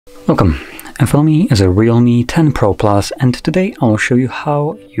Welcome, in front of me is a Realme 10 Pro Plus, and today I'll show you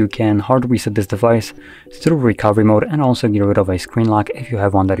how you can hard reset this device through recovery mode and also get rid of a screen lock if you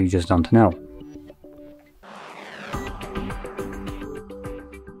have one that you just don't know.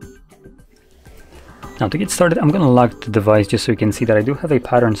 Now to get started, I'm going to lock the device just so you can see that I do have a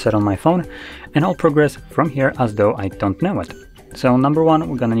pattern set on my phone, and I'll progress from here as though I don't know it. So number one,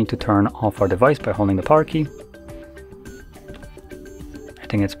 we're going to need to turn off our device by holding the power key. I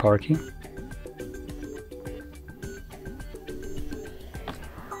think it's power key.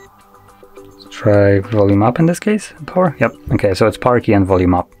 Let's try volume up in this case. Power? Yep. Okay, so it's power key and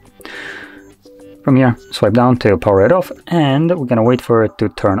volume up. From here, swipe down to power it off, and we're going to wait for it to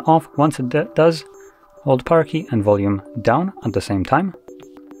turn off. Once it does, hold power key and volume down at the same time.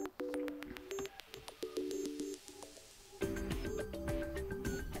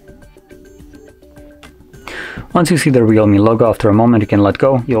 Once you see the Realme logo, after a moment you can let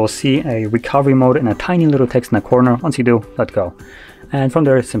go. You'll see a recovery mode and a tiny little text in the corner. Once you do, let go. And from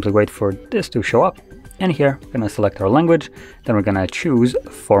there, simply wait for this to show up. And here, we're going to select our language. Then we're going to choose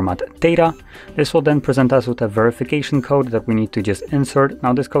Format Data. This will then present us with a verification code that we need to just insert.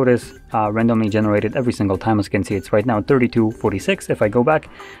 Now this code is randomly generated every single time. As you can see, it's right now 3246. If I go back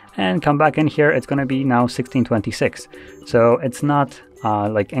and come back in here, it's going to be now 1626. So it's not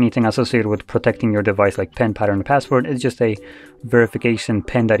like anything associated with protecting your device like PIN, pattern, password. It's just a verification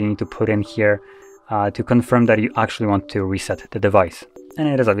PIN that you need to put in here to confirm that you actually want to reset the device. And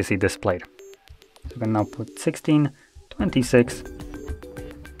it is obviously displayed. So we can now put 1626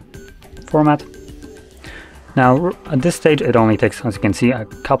 format. Now at this stage it only takes, as you can see, a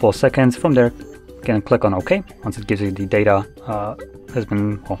couple of seconds. From there you can click on OK once it gives you the data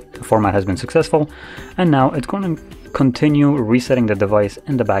the format has been successful, and now it's going to continue resetting the device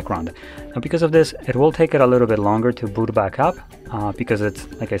in the background. Now because of this, it will take it a little bit longer to boot back up because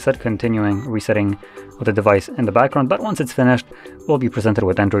it's, like I said, continuing resetting with the device in the background, but once it's finished, we'll be presented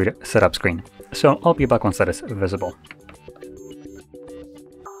with Android setup screen. So I'll be back once that is visible.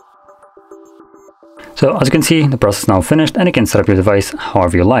 So as you can see, the process is now finished and you can set up your device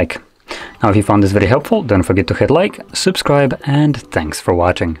however you like. Now if you found this video helpful, don't forget to hit like, subscribe, and thanks for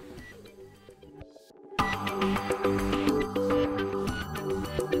watching.